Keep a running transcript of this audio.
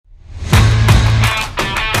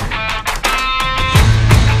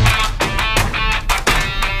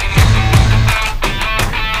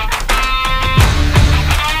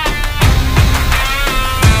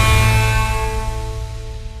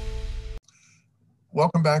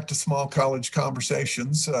Welcome back to Small College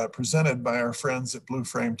Conversations, presented by our friends at Blue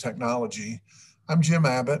Frame Technology. I'm Jim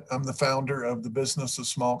Abbott. I'm the founder of the Business of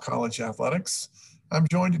Small College Athletics. I'm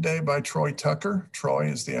joined today by Troy Tucker. Troy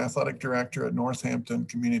is the athletic director at Northampton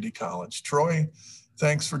Community College. Troy,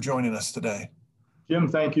 thanks for joining us today. Jim,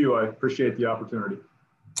 thank you. I appreciate the opportunity.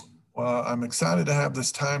 Well, I'm excited to have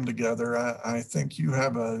this time together. I think you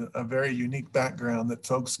have a very unique background that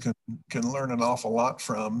folks can learn an awful lot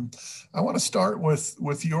from. I want to start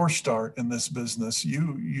with your start in this business.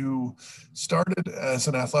 You started as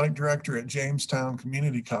an athletic director at Jamestown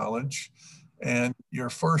Community College, and your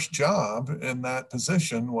first job in that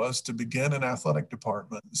position was to begin an athletic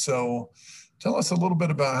department. So tell us a little bit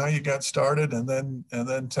about how you got started, and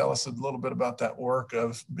then tell us a little bit about that work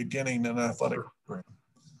of beginning an athletic program.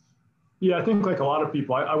 Yeah, I think like a lot of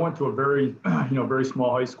people, I went to a very, very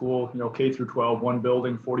small high school, K through 12, one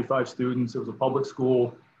building, 45 students. It was a public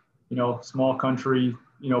school, small country,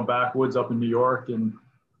 backwoods up in New York, and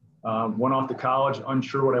went off to college,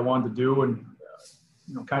 unsure what I wanted to do, and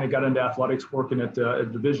kind of got into athletics, working at a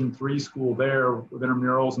Division III school there with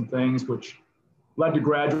intramurals and things, which led to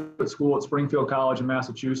graduate school at Springfield College in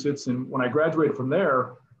Massachusetts. And when I graduated from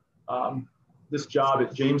there, this job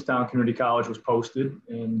at Jamestown Community College was posted,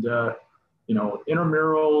 and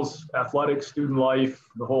intramurals, athletics, student life,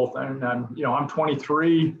 the whole thing. And I'm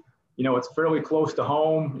 23. It's fairly close to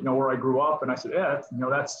home. Where I grew up, and I said, yeah,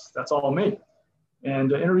 that's all me.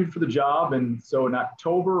 And interviewed for the job, and so in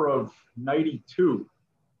October of '92,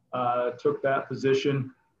 took that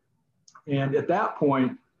position. And at that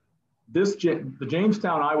point, the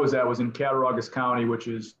Jamestown I was at was in Cattaraugus County, which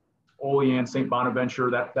is Olean, St.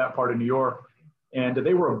 Bonaventure, that part of New York. And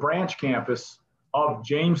they were a branch campus of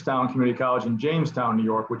Jamestown Community College in Jamestown, New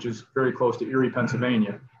York, which is very close to Erie,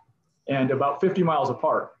 Pennsylvania, and about 50 miles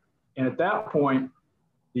apart. And at that point,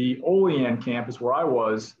 the Olean campus where I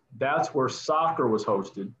was, that's where soccer was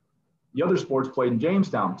hosted. The other sports played in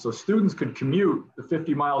Jamestown. So students could commute the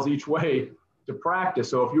 50 miles each way to practice.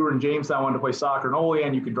 So if you were in Jamestown, wanted to play soccer in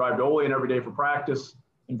Olean, you could drive to Olean every day for practice,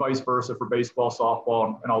 and vice versa for baseball,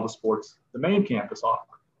 softball, and all the sports the main campus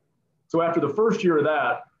offered. So after the first year of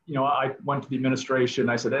that, I went to the administration.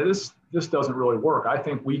 I said, hey, this doesn't really work. I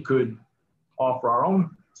think we could offer our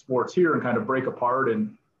own sports here and kind of break apart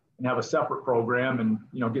and have a separate program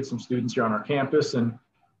and, get some students here on our campus. And,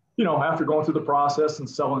 after going through the process and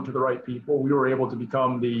selling it to the right people, we were able to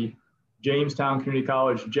become the Jamestown Community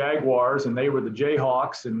College Jaguars, and they were the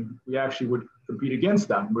Jayhawks, and we actually would compete against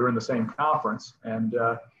them. We were in the same conference. And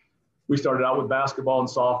we started out with basketball and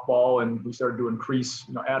softball, and we started to increase,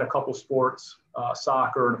 add a couple sports,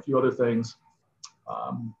 soccer and a few other things.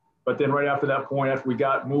 But then right after that point, after we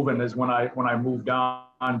got moving, is when I moved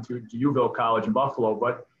on to Uville College in Buffalo.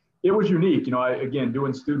 But it was unique, again,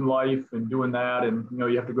 doing student life and doing that, and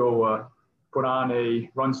you have to go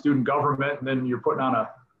run student government, and then you're putting on a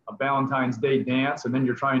Valentine's Day dance, and then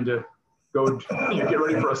you're trying to go get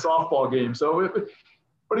ready for a softball game. So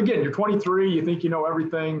but again, you're 23, you think you know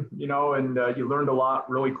everything, and you learned a lot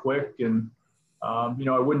really quick, and I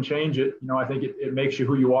wouldn't change it. I think it makes you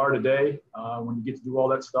who you are today when you get to do all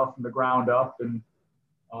that stuff from the ground up, and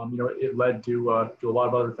it led to a lot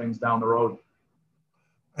of other things down the road.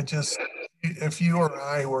 If you or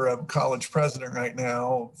I were a college president right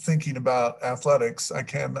now thinking about athletics, I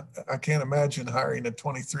can't imagine hiring a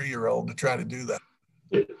 23-year-old to try to do that.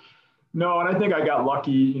 No, and I think I got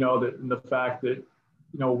lucky, the fact that,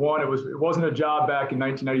 one, it wasn't a job back in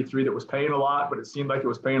 1993 that was paying a lot, but it seemed like it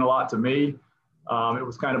was paying a lot to me. It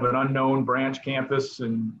was kind of an unknown branch campus,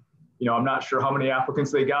 and I'm not sure how many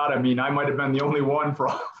applicants they got. I mean, I might have been the only one for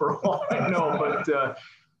all I know, but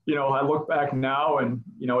I look back now, and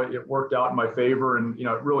it worked out in my favor, and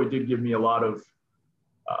it really did give me a lot of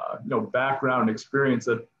background and experience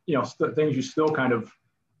that things you still kind of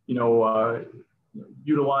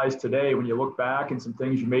utilize today when you look back, and some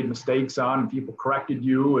things you made mistakes on and people corrected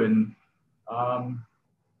you, and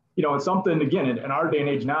it's something, again, in our day and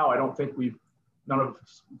age now, I don't think none of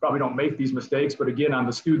us probably don't make these mistakes, but again, on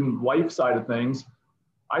the student life side of things,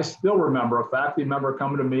 I still remember a faculty member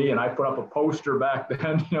coming to me, and I put up a poster back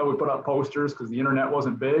then. We put up posters because the internet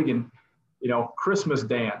wasn't big, and Christmas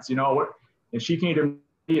dance. And she came to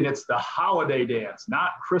me, and it's the holiday dance,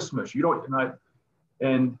 not Christmas. You don't.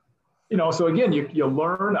 And so again, you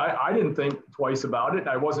learn. I didn't think twice about it.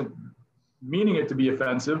 I wasn't meaning it to be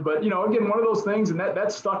offensive, but again, one of those things, and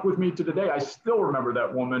that stuck with me to today. I still remember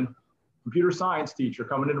that woman, computer science teacher,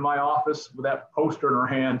 coming into my office with that poster in her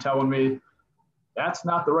hand, telling me, that's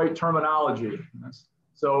not the right terminology.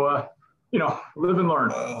 So, live and learn.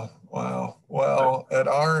 Wow. Well,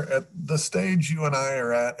 at the stage you and I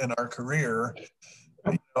are at in our career,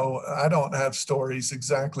 You know, I don't have stories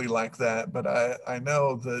exactly like that, but I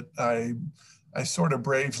know that I sort of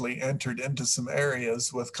bravely entered into some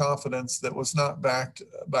areas with confidence that was not backed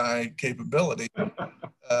by capability.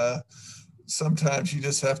 Uh, Sometimes you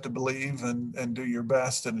just have to believe and do your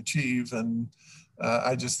best and achieve. And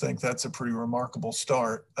I just think that's a pretty remarkable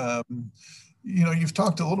start. You know, you've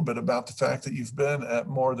talked a little bit about the fact that you've been at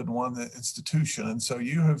more than one institution. And so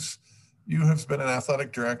you have been an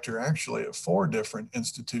athletic director actually at 4 different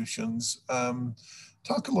institutions.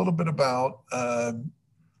 Talk a little bit about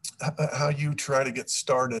how you try to get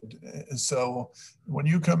started. So when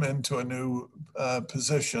you come into a new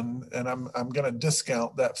position, and I'm going to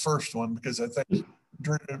discount that first one because I think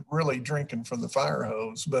really drinking from the fire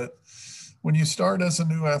hose. But when you start as a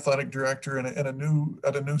new athletic director at a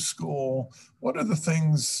new school, what are the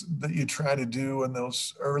things that you try to do in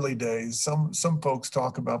those early days? Some folks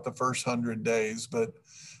talk about the first 100 days, but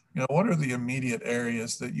you know, what are the immediate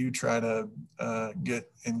areas that you try to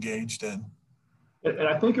get engaged in? And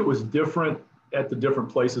I think it was different at the different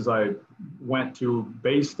places I went to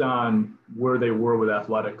based on where they were with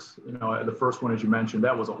athletics. You know, the first one, as you mentioned,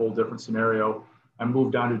 that was a whole different scenario. I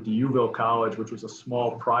moved down to DeUville College, which was a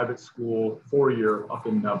small private school, 4-year up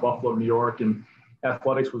in Buffalo, New York. And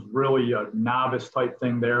athletics was really a novice type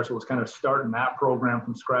thing there. So it was kind of starting that program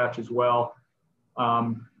from scratch as well.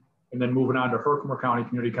 And then moving on to Herkimer County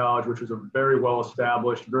Community College, which was a very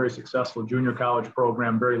well-established, very successful junior college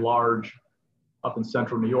program, very large, up in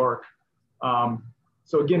central New York.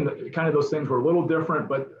 So again, kind of those things were a little different,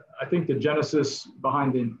 but I think the genesis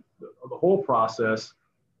behind the whole process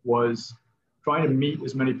was trying to meet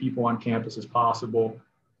as many people on campus as possible.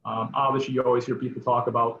 Obviously, you always hear people talk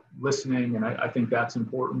about listening, and I think that's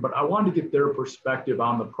important, but I wanted to get their perspective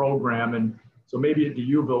on the program. And so maybe at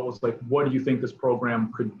DeUville, it was like, what do you think this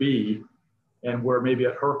program could be? And where maybe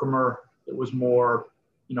at Herkimer, it was more,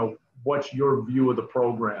 you know, what's your view of the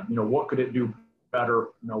program? You know, what could it do better?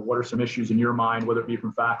 You know, what are some issues in your mind, whether it be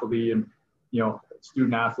from faculty and, you know,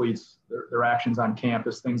 student athletes, their actions on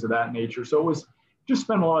campus, things of that nature. So it was just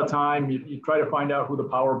spend a lot of time. You try to find out who the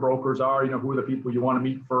power brokers are, you know, who are the people you want to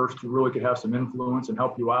meet first, who really could have some influence and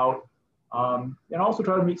help you out. And also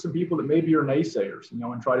try to meet some people that maybe are naysayers, you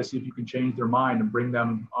know, and try to see if you can change their mind and bring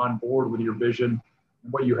them on board with your vision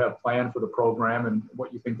and what you have planned for the program and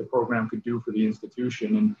what you think the program could do for the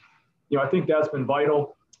institution. And, you know, I think that's been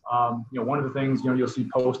vital. You know, one of the things, you know, you'll see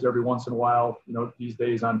posts every once in a while, you know, these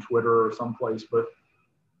days on Twitter or someplace, but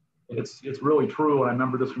it's really true. And I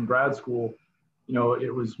remember this from grad school, you know,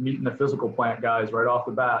 it was meeting the physical plant guys right off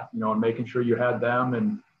the bat, you know, and making sure you had them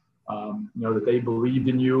and, you know, that they believed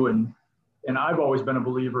in you. And I've always been a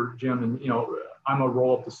believer, Jim, and, you know, I'm a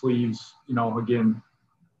roll up the sleeves, you know, again,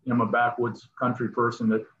 I'm a backwoods country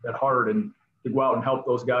person at heart, and to go out and help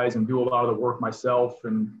those guys and do a lot of the work myself.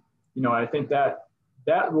 And, you know, I think that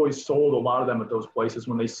really sold a lot of them at those places.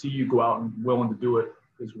 When they see you go out and willing to do it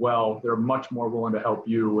as well, they're much more willing to help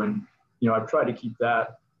you. And, you know, I've tried to keep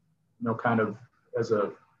that, you know, kind of as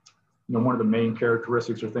a, you know, one of the main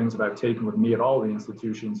characteristics or things that I've taken with me at all the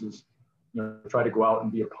institutions is, you know, try to go out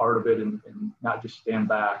and be a part of it and not just stand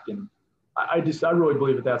back. And I really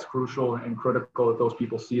believe that that's crucial and critical that those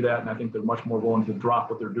people see that. And I think they're much more willing to drop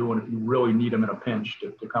what they're doing if you really need them in a pinch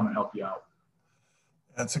to come and help you out.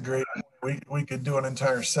 That's a great, we could do an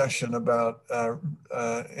entire session about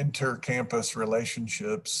inter-campus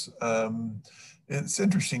relationships. It's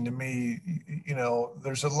interesting to me, you know,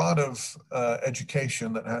 there's a lot of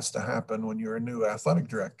education that has to happen when you're a new athletic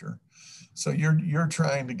director. So you're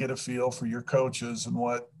trying to get a feel for your coaches and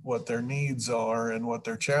what their needs are and what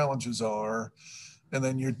their challenges are. And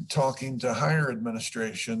then you're talking to higher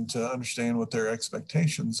administration to understand what their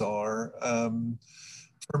expectations are.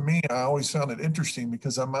 For me, I always found it interesting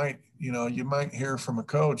because you might hear from a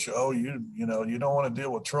coach, oh, you don't want to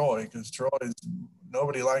deal with Troy because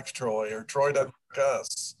nobody likes Troy, or Troy doesn't like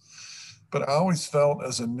us. But I always felt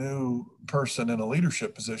as a new person in a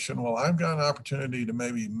leadership position, well, I've got an opportunity to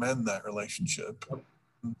maybe mend that relationship.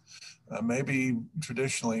 Maybe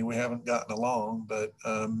traditionally we haven't gotten along, but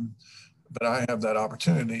I have that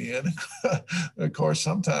opportunity. And of course,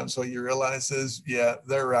 sometimes what you realize is, yeah,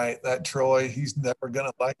 they're right. That Troy, he's never going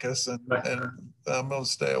to like us, and I'm going to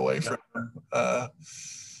stay away from him.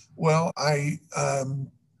 Well,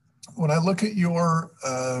 when I look at your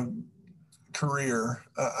career,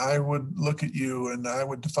 I would look at you and I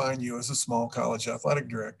would define you as a small college athletic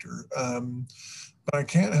director. But I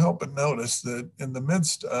can't help but notice that in the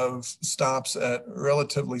midst of stops at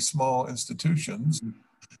relatively small institutions,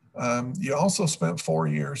 you also spent 4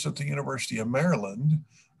 years at the University of Maryland,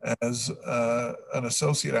 as an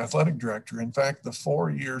associate athletic director. In fact, the 4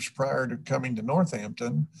 years prior to coming to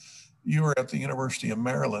Northampton, you were at the University of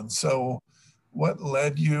Maryland. So what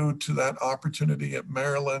led you to that opportunity at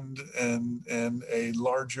Maryland and a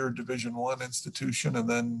larger Division I institution? And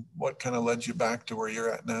then what kind of led you back to where you're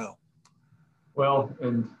at now? Well,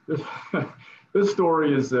 and this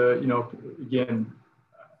story is, again,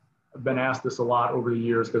 I've been asked this a lot over the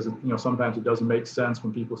years because, sometimes it doesn't make sense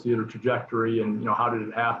when people see their trajectory and, how did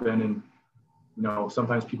it happen? And,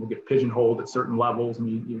 sometimes people get pigeonholed at certain levels and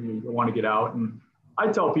you want to get out. And I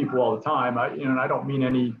tell people all the time, and I don't mean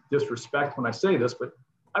any disrespect when I say this, but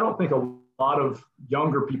I don't think a lot of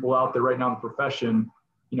younger people out there right now in the profession,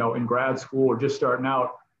 in grad school or just starting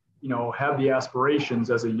out, have the aspirations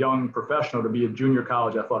as a young professional to be a junior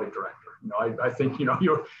college athletic director. I think,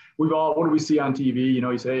 we've all, what do we see on TV?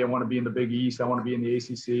 You say, hey, I want to be in the Big East. I want to be in the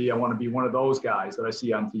ACC. I want to be one of those guys that I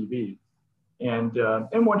see on TV. And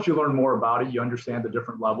once you learn more about it, you understand the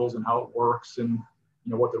different levels and how it works and,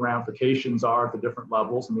 what the ramifications are at the different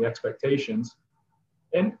levels and the expectations.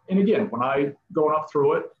 And again, when I going up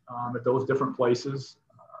through it at those different places,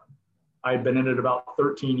 I've been in it about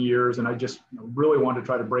 13 years and I just really wanted to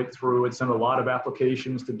try to break through it, send a lot of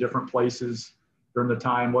applications to different places during the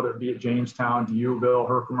time, whether it be at Jamestown, DUville,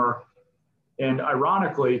 Herkimer. And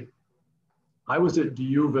ironically, I was at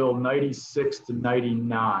DUville 96 to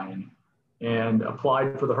 99 and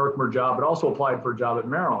applied for the Herkimer job, but also applied for a job at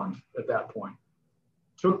Maryland at that point.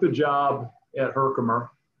 Took the job at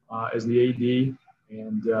Herkimer as the AD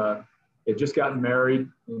and had just gotten married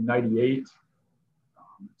in 98.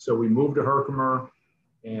 So we moved to Herkimer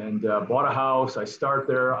and bought a house. I start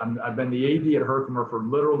there. I've been the AD at Herkimer for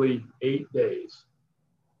literally 8 days.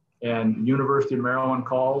 And University of Maryland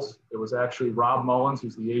calls. It was actually Rob Mullins,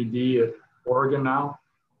 who's the AD at Oregon now,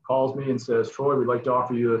 calls me and says, Troy, we'd like to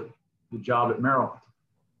offer you the job at Maryland.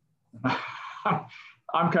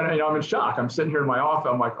 I'm kind of, I'm in shock. I'm sitting here in my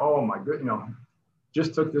office. I'm like, oh my goodness,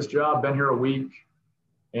 just took this job, been here a week,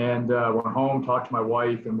 and went home, talked to my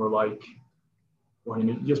wife, and we're like, well,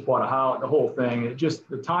 you just bought a house, the whole thing.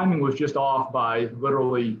 The timing was just off by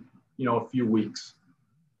literally, a few weeks.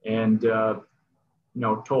 And,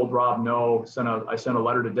 told Rob no, I sent a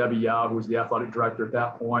letter to Debbie Yao, who was the athletic director at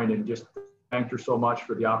that point, and just thanked her so much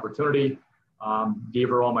for the opportunity. Gave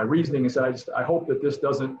her all my reasoning and said, I hope that this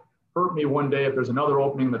doesn't hurt me one day. If there's another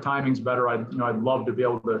opening, the timing's better. I'd love to be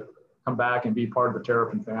able to come back and be part of the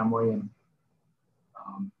Terrapin family. And,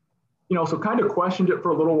 so kind of questioned it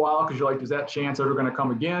for a little while because you're like, is that chance ever going to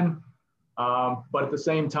come again? But at the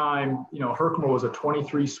same time, Herkimer was a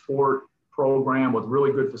 23 sport program with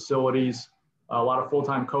really good facilities, a lot of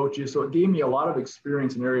full-time coaches. So it gave me a lot of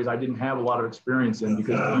experience in areas I didn't have a lot of experience in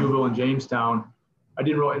because DUville and Jamestown,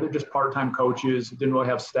 they're just part-time coaches, didn't really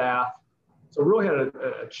have staff. So really had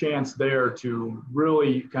a chance there to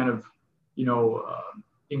really kind of,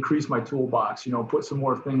 increase my toolbox, put some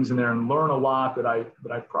more things in there and learn a lot that I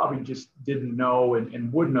probably just didn't know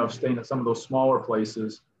and wouldn't have staying at some of those smaller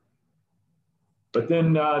places. But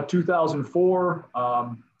then 2004,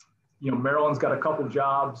 Maryland's got a couple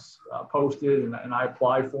jobs posted and I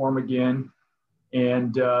applied for them again.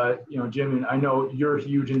 And, Jim, I know you're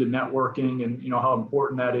huge into networking and, how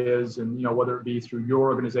important that is. And, whether it be through your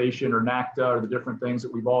organization or NACDA or the different things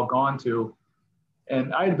that we've all gone to.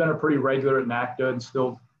 And I had been a pretty regular at NACDA and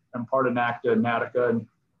still am part of NACDA and NADICA. And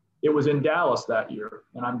it was in Dallas that year.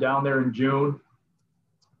 And I'm down there in June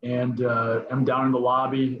and I'm down in the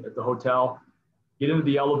lobby at the hotel, get into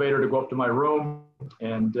the elevator to go up to my room.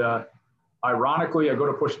 And ironically, I go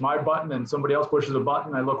to push my button and somebody else pushes a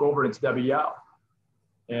button. I look over and it's Debbie Yao.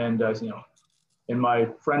 And, and my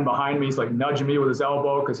friend behind me is like nudging me with his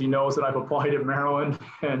elbow because he knows that I've applied at Maryland.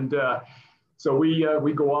 And so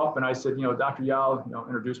we go up and I said, Dr. Yao,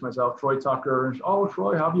 introduce myself, Troy Tucker. And she, oh,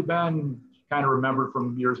 Troy, how have you been? She kind of remembered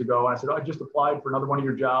from years ago. And I said, I just applied for another one of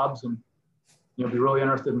your jobs and, be really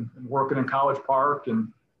interested in working in College Park.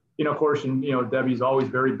 And, of course, Debbie's always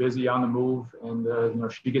very busy on the move.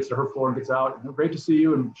 And, she gets to her floor and gets out. Great to see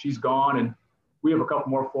you. And she's gone. And we have a couple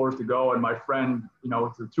more floors to go. And my friend,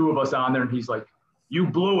 it's the two of us on there and he's like, you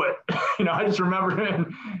blew it. I just remember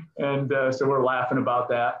him. And so we're laughing about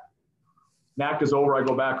that. NACDA's over. I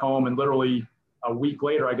go back home and literally a week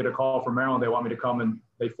later, I get a call from Maryland. They want me to come and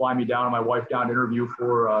they fly me down and my wife down to interview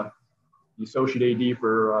for the associate AD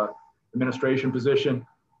for administration position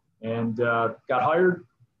and got hired.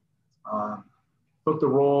 Took the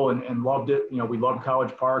role and loved it. We loved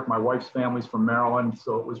College Park. My wife's family's from Maryland,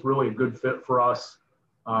 so it was really a good fit for us.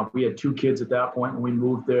 We had 2 kids at that point when we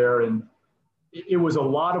moved there, and it was a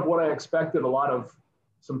lot of what I expected, a lot of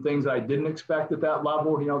some things I didn't expect at that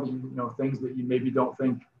level, things that you maybe don't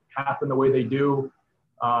think happen the way they do.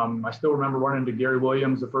 I still remember running into Gary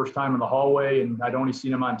Williams the first time in the hallway, and I'd only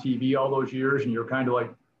seen him on TV all those years, and you're kind of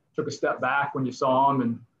like took a step back when you saw him,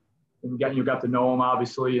 and you got to know him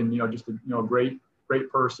obviously, and just a great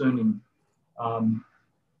person, and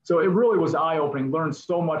so it really was eye-opening. Learned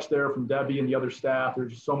so much there from Debbie and the other staff.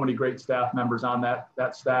 There's just so many great staff members on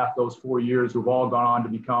that staff those 4 years who've all gone on to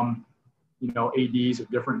become ADs at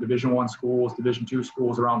different Division I schools, Division II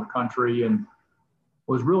schools around the country, and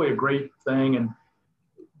it was really a great thing. And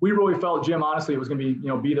we really felt, Jim, honestly, it was going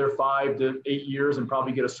to be there 5 to 8 years and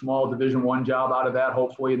probably get a small Division I job out of that,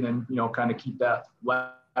 hopefully, and then, kind of keep that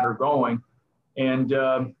ladder going. And,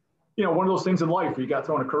 one of those things in life, you got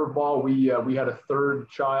thrown a curveball. We had a third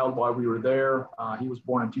child while we were there. He was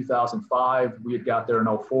born in 2005. We had got there in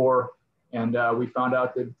 2004, and we found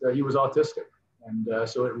out that he was autistic. And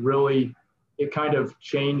so it kind of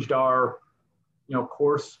changed our,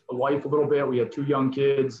 course of life a little bit. We had 2 young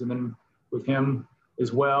kids, and then with him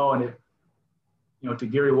as well. And to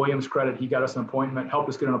Gary Williams' credit, he got us an appointment, helped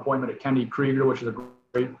us get an appointment at Kennedy Krieger, which is a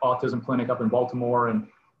great autism clinic up in Baltimore. And,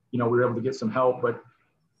 we were able to get some help, but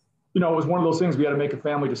it was one of those things we had to make a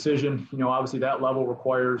family decision. Obviously that level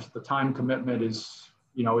requires the time commitment is,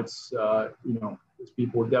 it's, as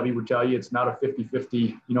people, Debbie would tell you, it's not a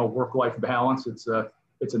 50-50, work-life balance. It's a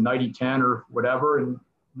 90-10 or whatever. And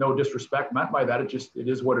no disrespect meant by that. It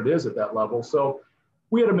is what it is at that level. So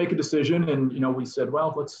we had to make a decision, and, we said,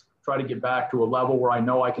 well, let's try to get back to a level where I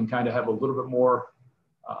know I can kind of have a little bit more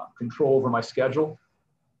control over my schedule.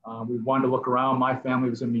 We wanted to look around. My family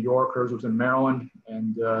was in New York, hers was in Maryland,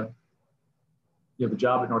 and the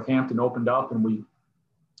job at Northampton opened up, and we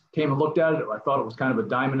came and looked at it. I thought it was kind of a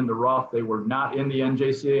diamond in the rough. They were not in the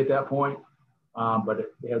NJCA at that point,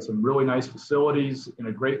 but they had some really nice facilities in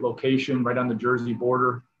a great location right on the Jersey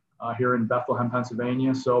border here in Bethlehem,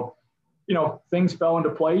 Pennsylvania. So, things fell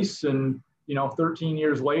into place, and, 13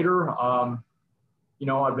 years later, I've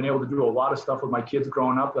been able to do a lot of stuff with my kids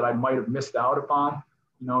growing up that I might have missed out upon,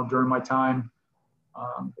 during my time.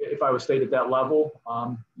 If I was stayed at that level,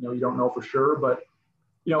 you don't know for sure, but,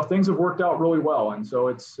 things have worked out really well. And so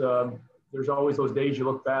it's, there's always those days you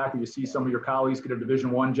look back and you see some of your colleagues get a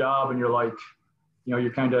Division I job, and you're like,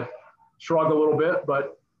 you kind of shrug a little bit,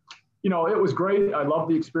 but, it was great. I love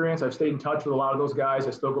the experience. I've stayed in touch with a lot of those guys.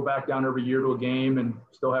 I still go back down every year to a game and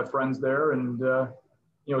still have friends there. And,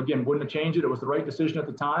 again, wouldn't have changed it. It was the right decision at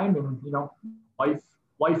the time, and,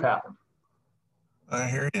 life happened. I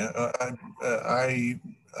hear you.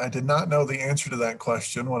 I did not know the answer to that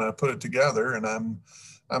question when I put it together, and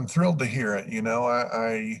I'm thrilled to hear it.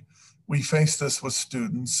 We face this with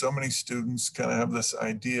students. So many students kind of have this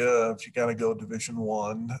idea of you got to go Division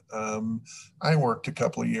I. I worked a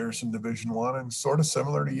couple of years in Division I, and sort of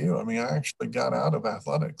similar to you. I mean, I actually got out of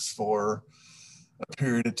athletics for a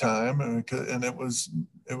period of time, and it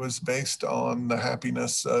was based on the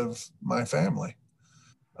happiness of my family.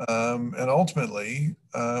 And ultimately,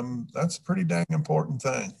 that's a pretty dang important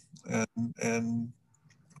thing. And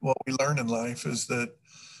what we learn in life is that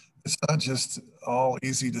it's not just all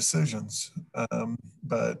easy decisions.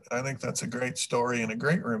 But I think that's a great story and a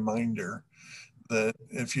great reminder that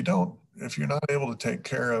if you're not able to take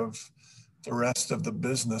care of the rest of the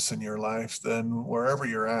business in your life, then wherever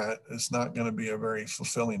you're at, it's not going to be a very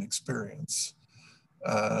fulfilling experience.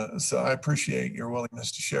 So I appreciate your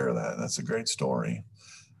willingness to share that. That's a great story.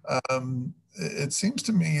 It seems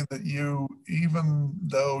to me that you, even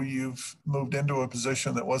though you've moved into a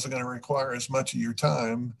position that wasn't going to require as much of your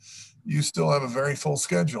time, you still have a very full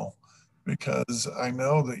schedule, because I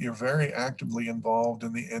know that you're very actively involved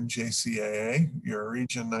in the NJCAA. You're a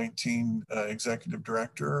Region 19 executive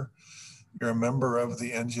director. You're a member of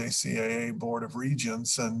the NJCAA Board of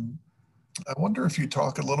Regents. And I wonder if you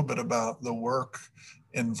talk a little bit about the work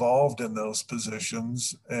involved in those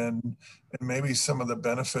positions and maybe some of the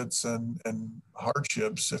benefits and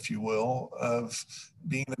hardships, if you will, of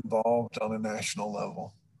being involved on a national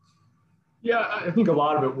level. Yeah, I think a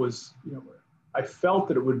lot of it was, I felt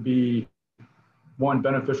that it would be, one,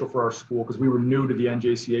 beneficial for our school because we were new to the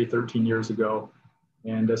NJCAA 13 years ago.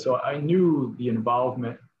 And so I knew the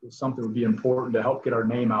involvement was something that would be important to help get our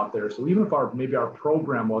name out there. So even if maybe our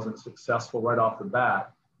program wasn't successful right off the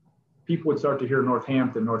bat, people would start to hear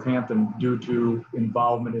Northampton due to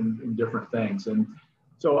involvement in different things. And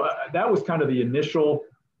so that was kind of the initial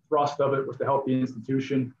thrust of it, was to help the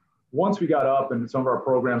institution. Once we got up and some of our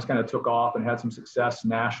programs kind of took off and had some success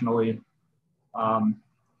nationally,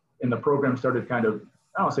 and the program started kind of, I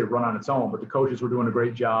don't want to say run on its own, but the coaches were doing a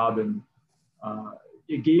great job. And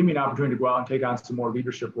it gave me an opportunity to go out and take on some more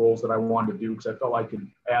leadership roles that I wanted to do, because I felt I could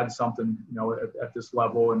add something, at this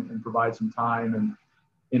level and provide some time. And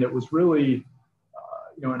And it was really,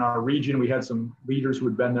 in our region, we had some leaders who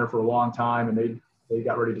had been there for a long time, and they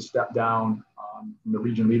got ready to step down from the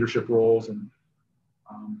region leadership roles. And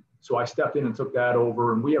so I stepped in and took that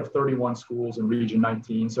over. And we have 31 schools in Region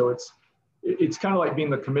 19. So it's kind of like being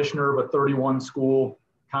the commissioner of a 31 school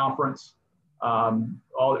conference.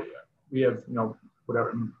 We have,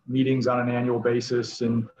 whatever meetings on an annual basis,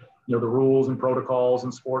 and, the rules and protocols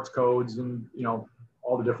and sports codes and,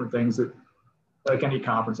 all the different things that like any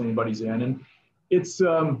conference anybody's in. And it's,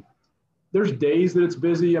 there's days that it's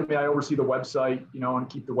busy. I mean, I oversee the website, and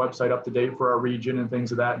keep the website up to date for our region and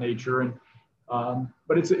things of that nature. And,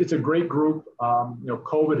 but it's a great group.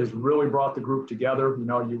 COVID has really brought the group together.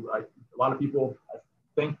 A lot of people, I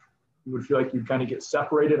think, you would feel like you kind of get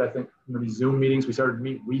separated. I think, these Zoom meetings, we started to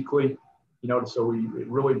meet weekly, so it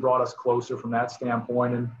really brought us closer from that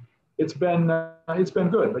standpoint. And it's been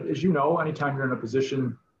good. But as you know, anytime you're in a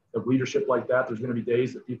position of leadership like that, there's going to be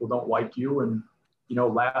days that people don't like you. And,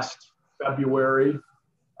 last February,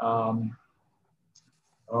 last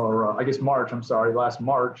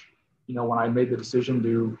March, when I made the decision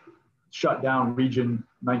to shut down Region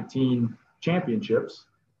 19 championships,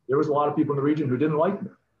 there was a lot of people in the region who didn't like me.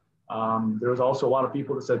 There was also a lot of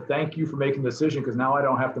people that said, thank you for making the decision, because now I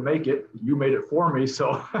don't have to make it. You made it for me.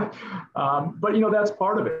 So, but that's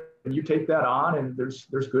part of it. And you take that on, and there's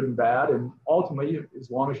good and bad. And ultimately,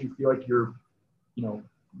 as long as you feel like you're,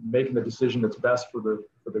 making the decision that's best for the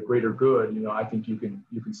greater good, I think you can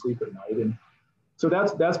sleep at night. And so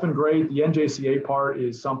that's been great. The NJCA part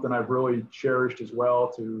is something I've really cherished as well,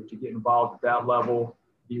 to get involved at that level,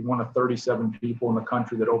 be one of 37 people in the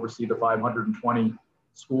country that oversee the 520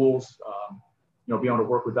 schools, be able to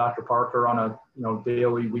work with Dr. Parker on a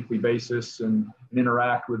daily, weekly basis, and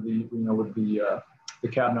interact with the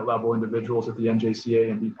cabinet level individuals at the NJCA,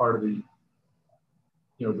 and be part of the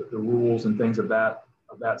rules and things of that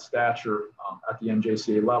stature at the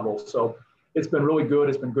NJCA level. So it's been really good.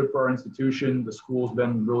 It's been good for our institution. The school's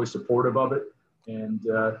been really supportive of it. And,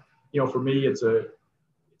 for me, it's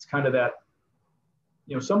kind of that,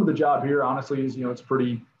 some of the job here, honestly, is, it's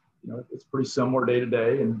pretty similar day to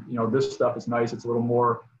day. And, this stuff is nice. It's a little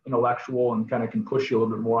more intellectual and kind of can push you a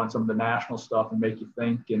little bit more on some of the national stuff and make you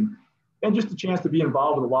think, and just a chance to be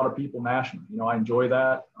involved with a lot of people nationally. I enjoy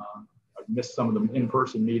that. I've missed some of the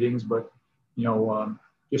in-person meetings, but,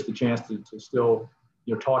 just a chance to still,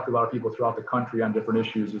 talk to a lot of people throughout the country on different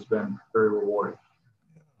issues has been very rewarding.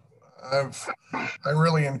 I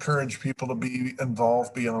really encourage people to be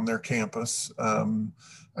involved beyond their campus.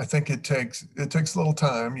 I think it takes a little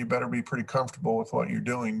time. You better be pretty comfortable with what you're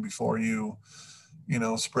doing before you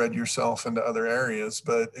spread yourself into other areas.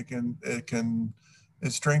 But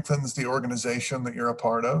it strengthens the organization that you're a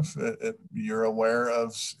part of. You're aware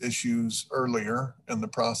of issues earlier in the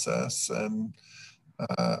process, and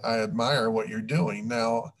I admire what you're doing.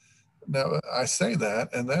 Now I say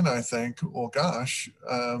that, and then I think, well, gosh,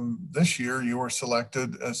 this year you were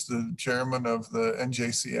selected as the chairman of the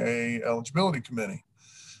NJCA eligibility committee.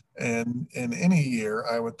 And in any year,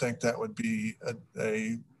 I would think that would be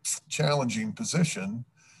a challenging position.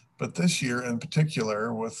 But this year in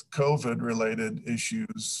particular, with COVID-related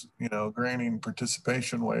issues, granting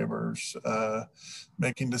participation waivers,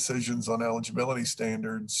 making decisions on eligibility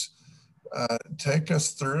standards, take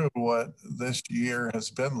us through what this year has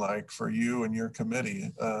been like for you and your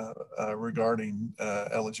committee regarding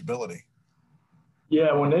eligibility.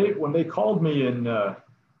 Yeah, when they called me in, I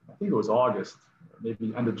think it was August,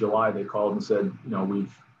 maybe end of July, they called and said,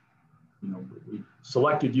 we've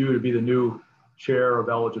selected you to be the new chair of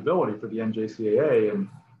eligibility for the NJCAA. And,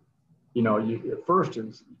 at first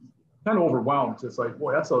it's kind of overwhelmed. It's like,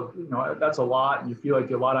 boy, that's a lot. And you feel like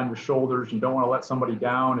a lot on your shoulders. You don't want to let somebody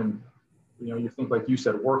down. And, you think, like you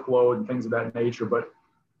said, workload and things of that nature. But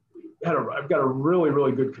I've got a really,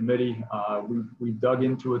 really good committee. We've dug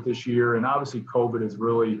into it this year. And obviously COVID is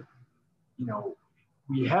really,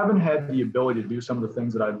 we haven't had the ability to do some of the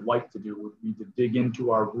things that I'd like to do. We need to dig into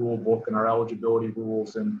our rule book and our eligibility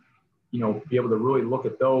rules, and be able to really look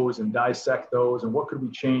at those and dissect those, and what could we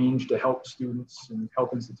change to help students and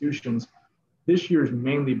help institutions. This year's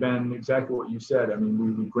mainly been exactly what you said. I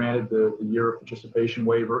mean, we granted the year of participation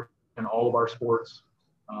waiver in all of our sports.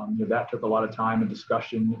 That took a lot of time and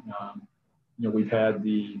discussion. We have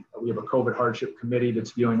a COVID hardship committee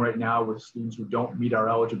that's dealing right now with students who don't meet our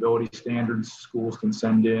eligibility standards. Schools can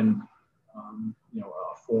send in,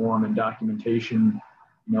 a form and documentation,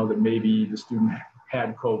 that maybe the student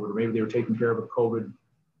had COVID, or maybe they were taking care of a COVID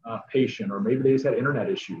patient, or maybe they just had internet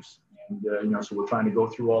issues. And, so we're trying to go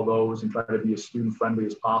through all those and try to be as student friendly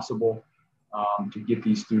as possible to get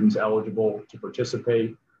these students eligible to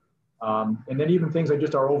participate. And then even things like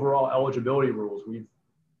just our overall eligibility rules.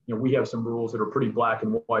 We have some rules that are pretty black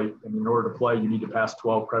and white. And in order to play, you need to pass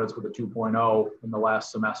 12 credits with a 2.0 in the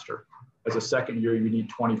last semester. As a second year, you need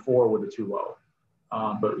 24 with a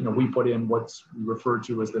 2.0. But we put in what's referred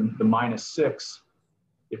to as the -6.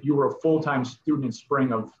 If you were a full-time student in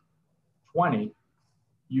spring of 20,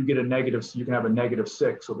 you get a negative. So you can have a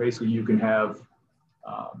 -6. So basically, you can have,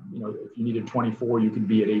 if you needed 24, you can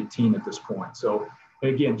be at 18 at this point. So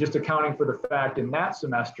again, just accounting for the fact in that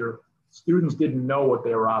semester, students didn't know what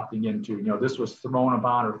they were opting into. This was thrown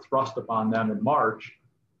upon or thrust upon them in March.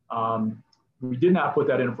 We did not put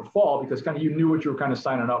that in for fall because you knew what you were kind of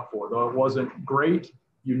signing up for. Though it wasn't great,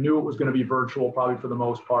 you knew it was going to be virtual probably for the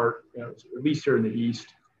most part, at least here in the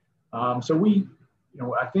East. So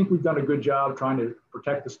I think we've done a good job trying to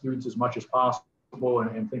protect the students as much as possible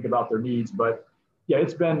and think about their needs. But yeah,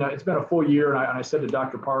 it's been a full year. And I said to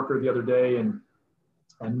Dr. Parker the other day and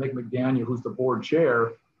Mick McDaniel, who's the board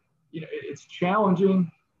chair, it's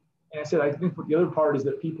challenging. And I said, I think the other part is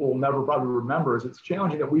that people will never probably remember is it's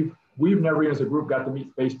challenging that we've never as a group got to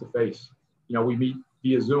meet face to face. We meet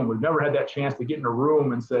via Zoom. We've never had that chance to get in a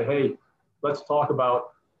room and say, hey, let's talk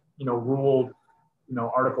about, rule,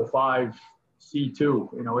 Article 5,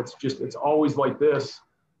 C2. It's always like this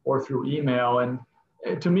or through email. And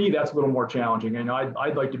to me, that's a little more challenging.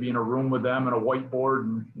 I'd like to be in a room with them and a whiteboard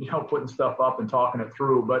and, putting stuff up and talking it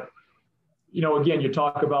through. But, again, you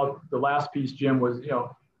talk about the last piece, Jim, was,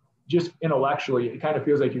 just intellectually, it kind of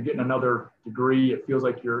feels like you're getting another degree. It feels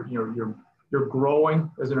like you're growing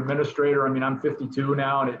as an administrator. I'm 52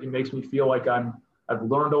 now, and it makes me feel like I've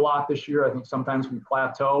learned a lot this year. I think sometimes we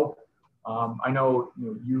plateau. I know,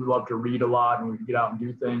 you love to read a lot and we can get out and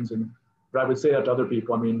do things. But I would say that to other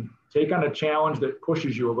people. Take on a challenge that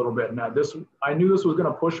pushes you a little bit. Now, I knew this was going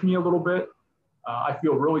to push me a little bit. I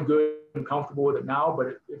feel really good and comfortable with it now. But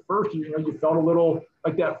at first, you felt a little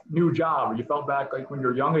like that new job, or you felt back like when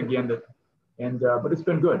you're young again. But it's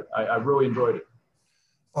been good. I really enjoyed it.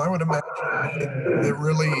 Well, I would imagine it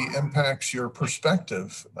really impacts your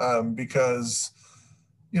perspective because,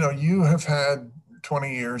 you have had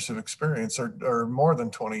 20 years of experience or more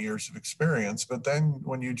than 20 years of experience. But then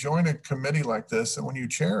when you join a committee like this and when you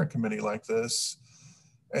chair a committee like this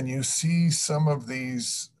and you see some of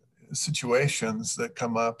these situations that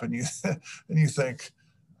come up and you think,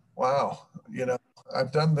 wow,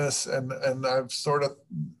 I've done this and I've sort of,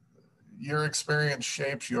 your experience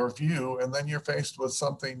shapes your view, and then you're faced with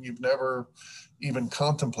something you've never even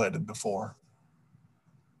contemplated before.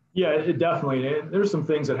 Yeah, it definitely. There's some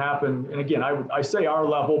things that happen, and again, I say our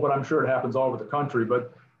level, but I'm sure it happens all over the country.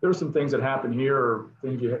 But there's some things that happen here, or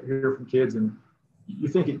things you hear from kids, and you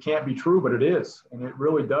think it can't be true, but it is, and it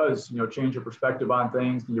really does. Change your perspective on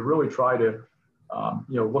things, and you really try to,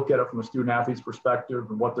 look at it from a student athlete's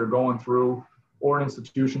perspective and what they're going through, or an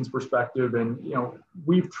institution's perspective. And,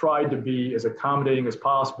 we've tried to be as accommodating as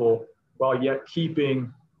possible while yet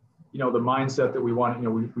keeping, the mindset that we want.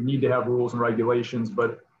 We need to have rules and regulations,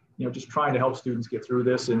 but, just trying to help students get through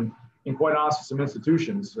this and quite honestly, some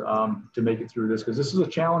institutions to make it through this, because this is a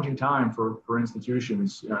challenging time for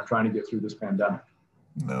institutions trying to get through this pandemic.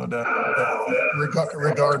 No doubt.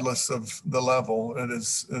 Regardless of the level,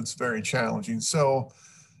 it's very challenging. So,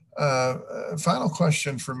 final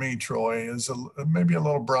question for me, Troy, is maybe a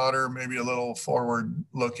little broader, maybe a little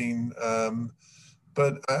forward-looking,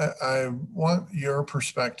 but I want your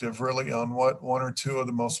perspective really on what one or two of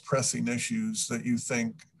the most pressing issues that you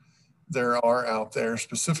think there are out there,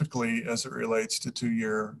 specifically as it relates to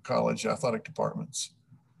two-year college athletic departments.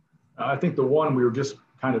 I think the one we were just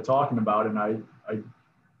kind of talking about, and I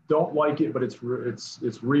don't like it, but it's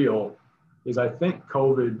real, is I think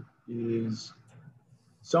COVID is,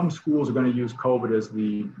 some schools are going to use COVID as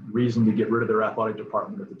the reason to get rid of their athletic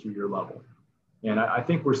department at the two-year level. And I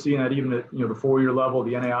think we're seeing that even at the four-year level,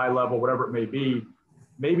 the NAI level, whatever it may be,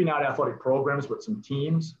 maybe not athletic programs, but some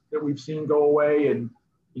teams that we've seen go away, and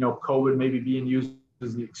COVID maybe being used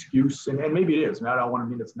as the excuse, and maybe it is. I don't want to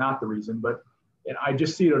mean it's not the reason, but and I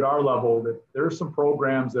just see it at our level that there are some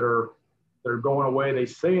programs that are going away. They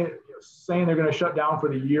saying they're going to shut down for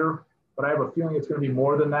the year, but I have a feeling it's going to be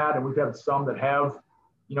more than that. And we've had some that have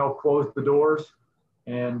closed the doors,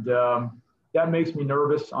 and that makes me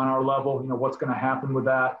nervous on our level. What's going to happen with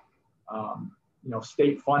that?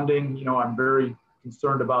 State funding. I'm very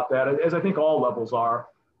concerned about that, as I think all levels are.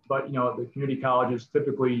 But the community colleges,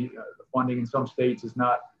 typically the funding in some states is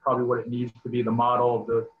not probably what it needs to be. The model of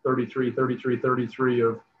the 33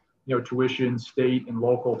 of tuition, state and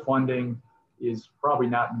local funding is probably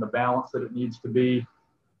not in the balance that it needs to be.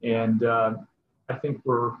 And I think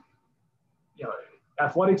we're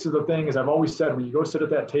athletics is the thing, as I've always said, when you go sit at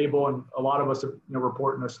that table, and a lot of us,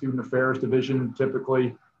 report in a student affairs division,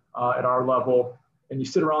 typically at our level, and you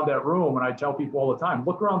sit around that room, and I tell people all the time,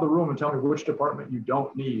 look around the room and tell me which department you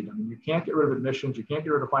don't need. I mean, you can't get rid of admissions, you can't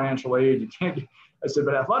get rid of financial aid, I said,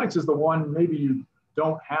 but athletics is the one maybe you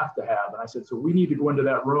don't have to have. And I said, so we need to go into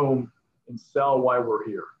that room and sell why we're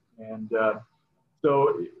here. And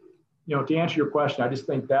so, to answer your question, I just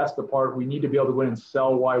think that's the part we need to be able to go in and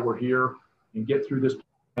sell why we're here and get through this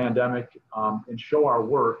pandemic and show our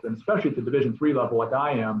worth. And especially at the Division III level, like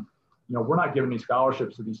I am, we're not giving any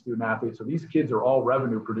scholarships to these student athletes. So these kids are all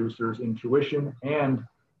revenue producers in tuition, and,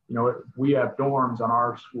 we have dorms on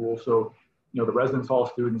our school. So, the residence hall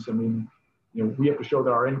students, I mean, we have to show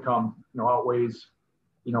that our income, outweighs,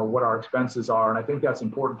 what our expenses are. And I think that's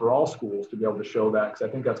important for all schools to be able to show that, because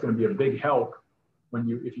I think that's going to be a big help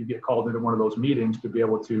if you get called into one of those meetings, to be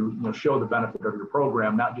able to, show the benefit of your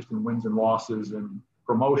program, not just in wins and losses and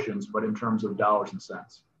promotions, but in terms of dollars and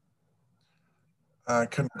cents. I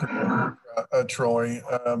couldn't Troy.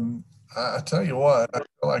 I tell you what, I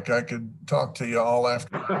feel like I could talk to you all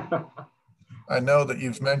after. I know that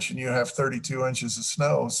you've mentioned you have 32 inches of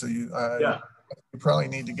snow, so you probably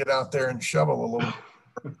need to get out there and shovel a little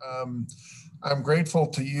bit. I'm grateful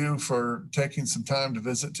to you for taking some time to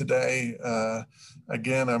visit today.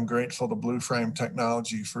 Again, I'm grateful to Blue Frame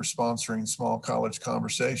Technology for sponsoring Small College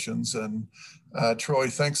Conversations. And Troy,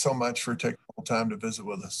 thanks so much for taking the time to visit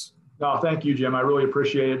with us. No, thank you, Jim. I really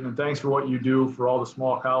appreciate it. And thanks for what you do for all the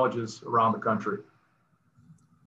small colleges around the country.